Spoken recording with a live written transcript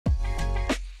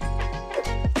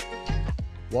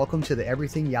Welcome to the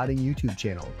Everything Yachting YouTube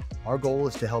channel. Our goal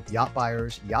is to help yacht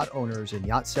buyers, yacht owners, and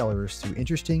yacht sellers through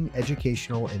interesting,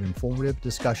 educational, and informative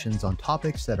discussions on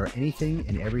topics that are anything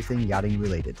and everything yachting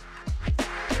related.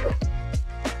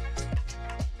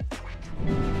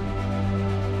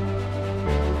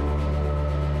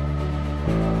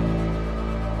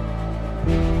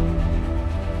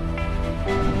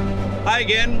 Hi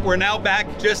again, we're now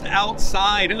back just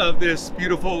outside of this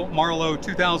beautiful Marlowe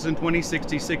 2020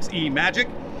 66E Magic.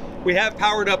 We have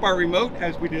powered up our remote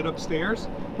as we did upstairs.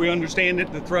 We understand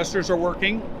that the thrusters are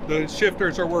working, the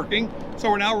shifters are working, so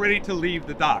we're now ready to leave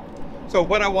the dock. So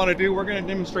what I want to do, we're going to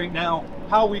demonstrate now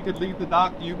how we could leave the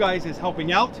dock. You guys is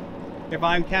helping out. If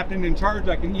I'm captain in charge,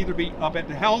 I can either be up at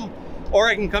the helm or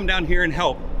I can come down here and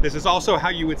help. This is also how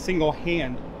you would single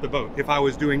hand the boat if I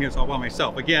was doing this all by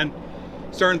myself. Again,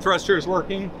 stern thruster is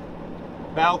working,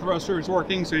 bow thruster is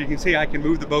working, so you can see I can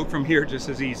move the boat from here just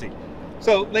as easy.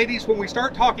 So ladies, when we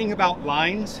start talking about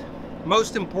lines,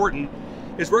 most important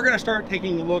is we're going to start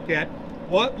taking a look at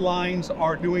what lines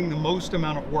are doing the most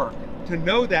amount of work. To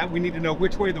know that, we need to know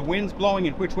which way the wind's blowing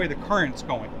and which way the current's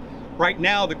going. Right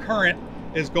now the current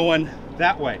is going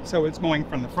that way, so it's going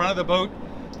from the front of the boat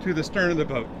to the stern of the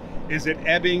boat. Is it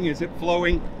ebbing? Is it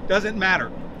flowing? Doesn't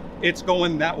matter. It's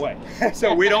going that way.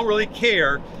 So we don't really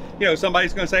care. You know,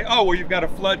 somebody's going to say, oh, well, you've got a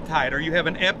flood tide or you have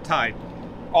an ebb tide.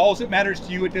 All that matters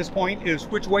to you at this point is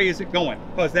which way is it going,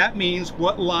 because that means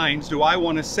what lines do I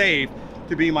want to save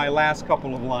to be my last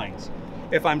couple of lines.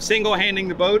 If I'm single-handing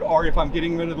the boat or if I'm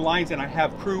getting rid of the lines and I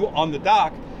have crew on the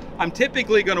dock, I'm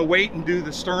typically going to wait and do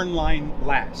the stern line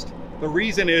last. The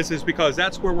reason is because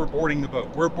that's where we're boarding the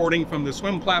boat. We're boarding from the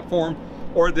swim platform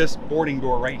or this boarding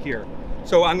door right here.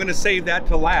 So I'm going to save that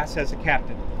to last as a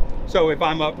captain. So if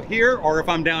I'm up here or if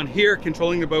I'm down here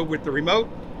controlling the boat with the remote,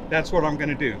 that's what I'm going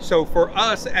to do. So for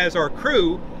us as our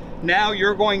crew, now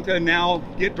you're going to now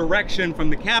get direction from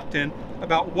the captain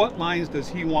about what lines does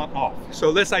he want off.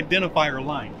 So let's identify our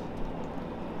line.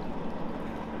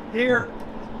 Here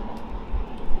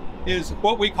is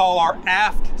what we call our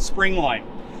aft spring line.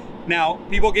 Now,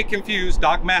 people get confused.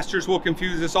 Dock masters will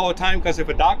confuse this all the time, because if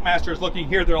a dock master is looking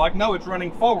here, they're like, no, it's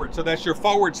running forward. So that's your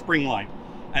forward spring line.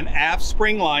 An aft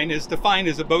spring line is defined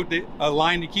as a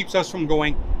line that keeps us from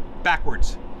going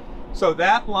backwards. So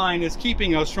that line is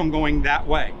keeping us from going that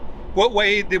way. What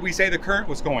way did we say the current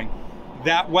was going?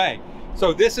 That way.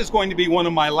 So this is going to be one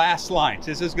of my last lines.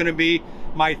 This is going to be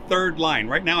my third line.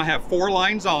 Right now I have 4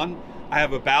 lines on. I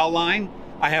have a bow line,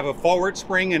 I have a forward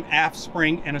spring, an aft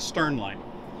spring, and a stern line.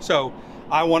 So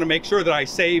I want to make sure that I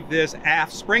save this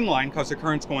aft spring line because the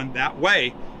current's going that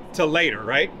way to later,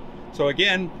 right? So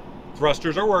again,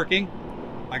 thrusters are working.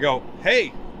 I go,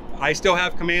 hey, I still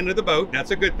have command of the boat.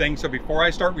 That's a good thing. So before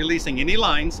I start releasing any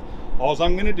lines, all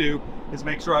I'm going to do is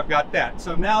make sure I've got that.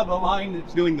 So now the line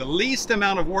that's doing the least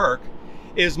amount of work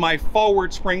is my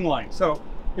forward spring line. So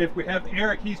if we have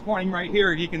Eric, he's pointing right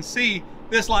here, he can see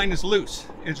this line is loose.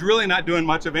 It's really not doing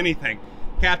much of anything.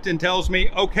 Captain tells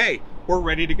me, okay, we're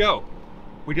ready to go.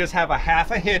 We just have a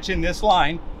half a hitch in this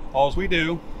line. All we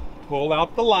do, pull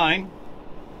out the line,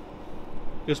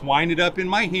 just wind it up in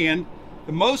my hand.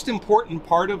 The most important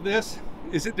part of this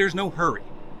is that there's no hurry.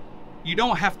 You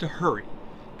don't have to hurry.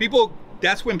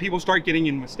 That's when people start getting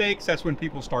in mistakes. That's when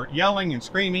people start yelling and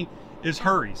screaming, is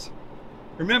hurries.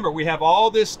 Remember, we have all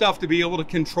this stuff to be able to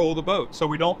control the boat, so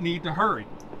we don't need to hurry.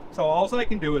 So all I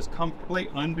can do is comfortably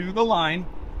undo the line.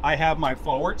 I have my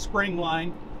forward spring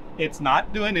line. It's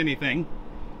not doing anything.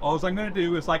 All I'm going to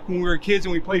do is, like when we were kids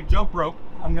and we played jump rope,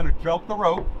 I'm going to jump the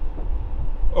rope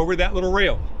over that little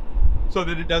rail so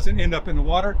that it doesn't end up in the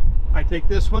water. I take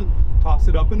this one, toss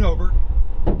it up and over.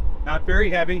 Not very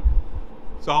heavy.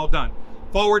 It's all done.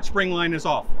 Forward spring line is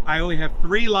off. I only have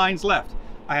 3 lines left.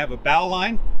 I have a bow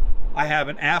line, I have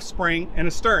an aft spring, and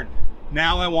a stern.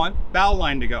 Now I want bow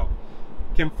line to go.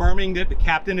 Confirming that the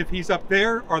captain, if he's up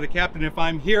there, or the captain if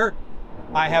I'm here,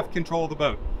 I have control of the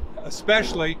boat,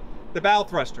 especially the bow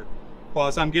thruster. Well,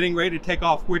 as I'm getting ready to take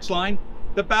off which line?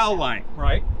 The bow line,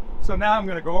 right? So now I'm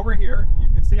going to go over here. You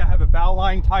can see I have a bow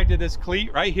line tied to this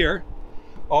cleat right here.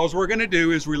 All we're going to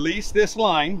do is release this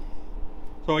line.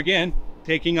 So again,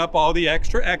 taking up all the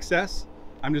extra excess,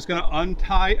 I'm just going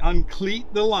to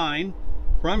uncleat the line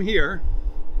from here.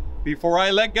 Before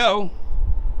I let go,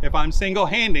 if I'm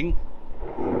single-handing,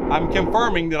 I'm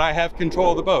confirming that I have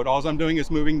control of the boat. All I'm doing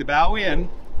is moving the bow in.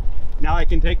 Now I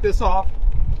can take this off.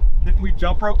 Didn't we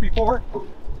jump rope before?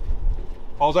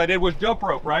 All I did was jump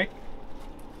rope, right?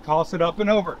 Toss it up and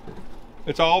over.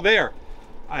 It's all there.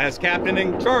 As captain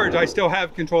in charge, I still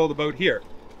have control of the boat here.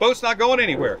 Boat's not going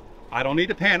anywhere. I don't need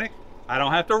to panic. I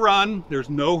don't have to run. There's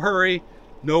no hurry,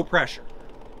 no pressure,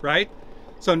 right?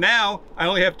 So now I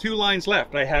only have 2 lines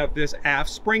left. I have this aft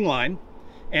spring line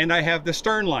and I have the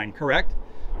stern line, correct?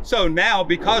 So now,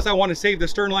 because I want to save the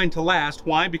stern line to last,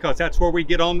 why? Because that's where we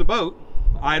get on the boat.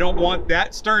 I don't want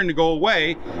that stern to go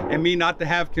away and me not to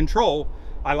have control.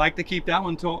 I like to keep that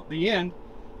one till the end.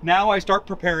 Now I start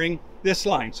preparing this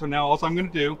line. So now all I'm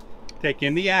going to do, take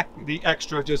in the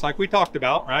extra, just like we talked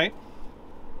about, right?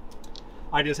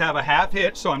 I just have a half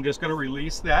hitch, so I'm just going to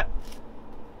release that.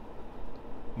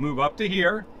 Move up to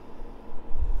here,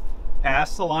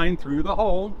 pass the line through the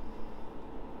hole,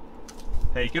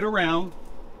 take it around.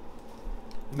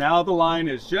 Now the line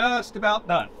is just about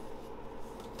done.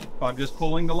 So I'm just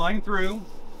pulling the line through.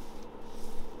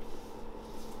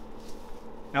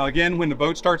 Now again, when the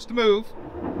boat starts to move,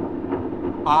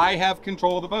 I have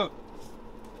control of the boat.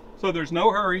 So there's no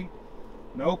hurry,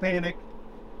 no panic.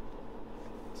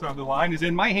 So the line is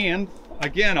in my hand.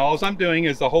 Again, all I'm doing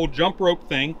is the whole jump rope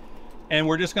thing, and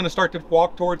we're just going to start to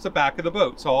walk towards the back of the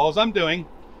boat. So all I'm doing,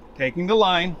 taking the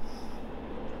line,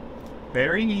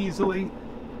 very easily,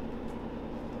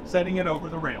 setting it over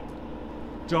the rail.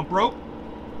 Jump rope,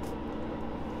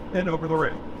 and over the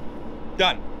rail.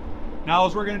 Done. Now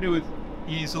all we're going to do is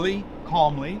easily,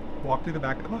 calmly walk to the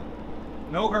back of the boat.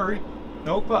 No hurry,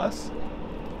 no fuss.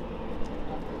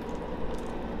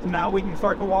 So now we can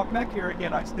start to walk back here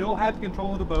again. I still have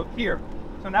control of the boat here.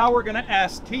 So now we're going to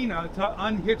ask Tina to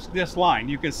unhitch this line.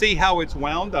 You can see how it's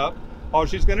wound up. All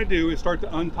she's going to do is start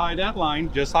to untie that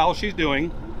line, just how she's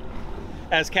doing.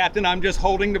 As captain, I'm just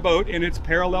holding the boat in its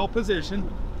parallel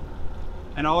position,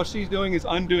 and all she's doing is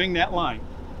undoing that line.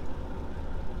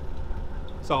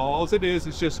 So all it is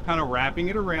just kind of wrapping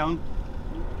it around.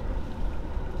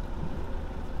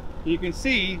 You can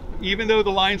see, even though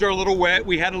the lines are a little wet,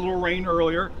 we had a little rain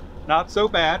earlier, not so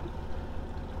bad.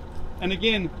 And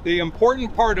again, the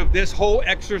important part of this whole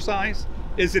exercise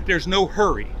is that there's no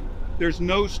hurry. There's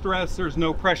no stress, there's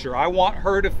no pressure. I want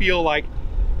her to feel like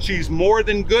she's more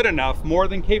than good enough, more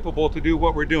than capable to do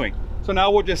what we're doing. So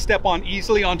now we'll just step on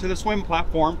easily onto the swim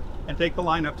platform and take the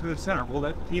line up to the center. We'll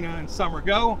let Tina and Summer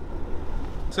go.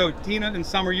 So Tina and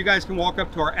Summer, you guys can walk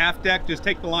up to our aft deck. Just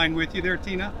take the line with you there,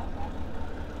 Tina.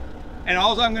 And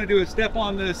all I'm going to do is step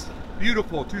on this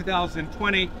beautiful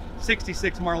 2020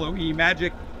 66 Marlowe E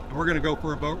Magic, and we're going to go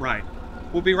for a boat ride.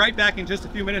 We'll be right back in just a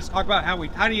few minutes to talk about how we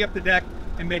tidy up the deck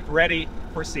and make ready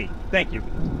for sea. Thank you.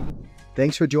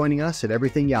 Thanks for joining us at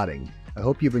Everything Yachting. I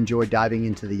hope you've enjoyed diving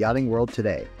into the yachting world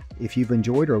today. If you've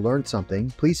enjoyed or learned something,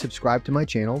 please subscribe to my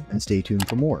channel and stay tuned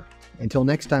for more. Until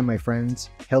next time, my friends,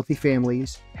 healthy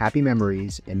families, happy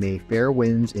memories, and may fair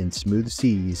winds and smooth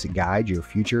seas guide your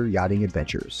future yachting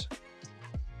adventures.